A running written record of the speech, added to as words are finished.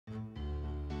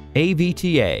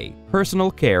AVTA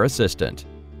Personal Care Assistant.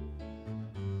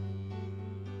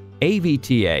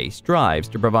 AVTA strives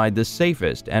to provide the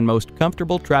safest and most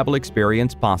comfortable travel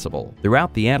experience possible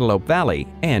throughout the Antelope Valley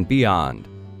and beyond.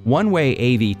 One way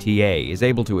AVTA is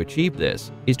able to achieve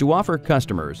this is to offer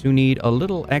customers who need a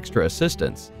little extra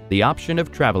assistance the option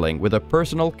of traveling with a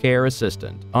personal care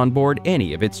assistant on board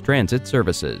any of its transit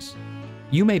services.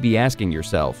 You may be asking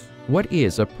yourself, what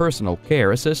is a personal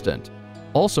care assistant?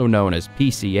 Also known as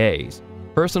PCAs,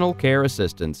 personal care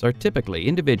assistants are typically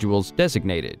individuals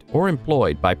designated or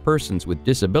employed by persons with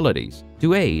disabilities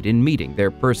to aid in meeting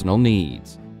their personal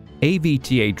needs.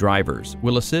 AVTA drivers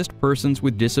will assist persons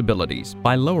with disabilities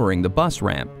by lowering the bus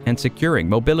ramp and securing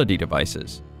mobility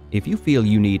devices. If you feel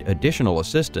you need additional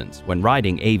assistance when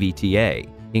riding AVTA,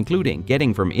 including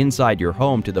getting from inside your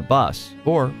home to the bus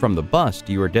or from the bus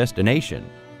to your destination,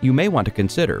 you may want to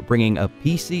consider bringing a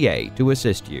PCA to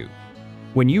assist you.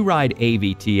 When you ride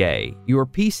AVTA, your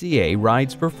PCA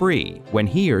rides for free when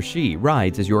he or she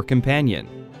rides as your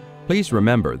companion. Please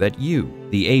remember that you,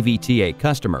 the AVTA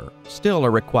customer, still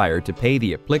are required to pay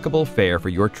the applicable fare for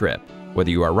your trip, whether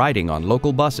you are riding on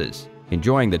local buses,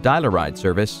 enjoying the dial-a-ride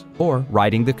service, or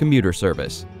riding the commuter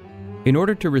service. In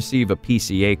order to receive a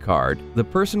PCA card, the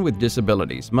person with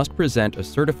disabilities must present a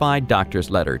certified doctor's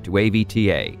letter to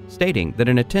AVTA stating that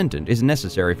an attendant is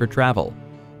necessary for travel.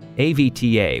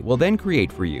 AVTA will then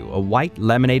create for you a white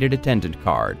laminated attendant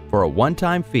card for a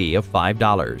one-time fee of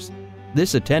 $5.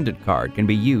 This attendant card can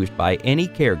be used by any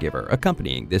caregiver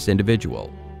accompanying this individual.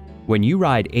 When you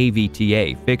ride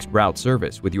AVTA fixed route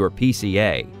service with your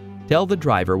PCA, tell the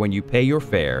driver when you pay your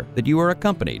fare that you are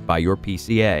accompanied by your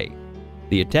PCA.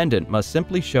 The attendant must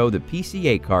simply show the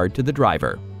PCA card to the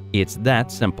driver. It's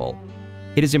that simple.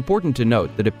 It is important to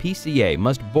note that a PCA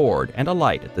must board and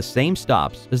alight at the same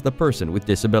stops as the person with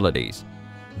disabilities.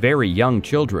 Very young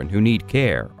children who need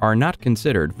care are not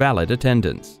considered valid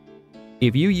attendants.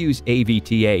 If you use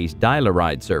AVTA's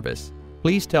dial-a-ride service,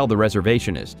 please tell the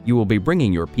reservationist you will be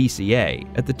bringing your PCA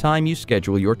at the time you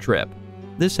schedule your trip.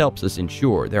 This helps us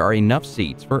ensure there are enough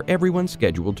seats for everyone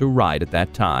scheduled to ride at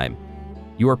that time.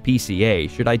 Your PCA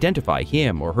should identify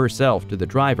him or herself to the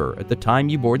driver at the time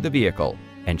you board the vehicle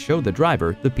and show the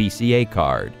driver the PCA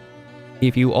card.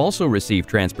 If you also receive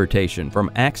transportation from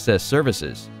Access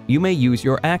Services, you may use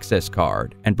your Access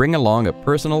card and bring along a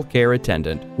personal care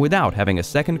attendant without having a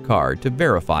second card to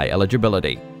verify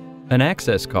eligibility. An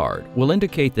Access card will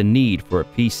indicate the need for a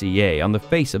PCA on the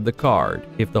face of the card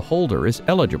if the holder is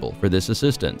eligible for this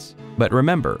assistance. But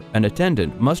remember, an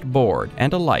attendant must board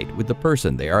and alight with the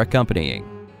person they are accompanying.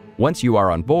 Once you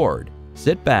are on board,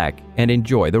 sit back and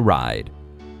enjoy the ride.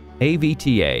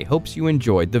 AVTA hopes you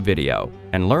enjoyed the video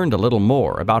and learned a little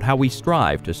more about how we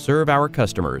strive to serve our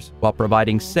customers while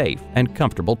providing safe and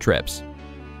comfortable trips.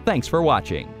 Thanks for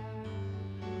watching.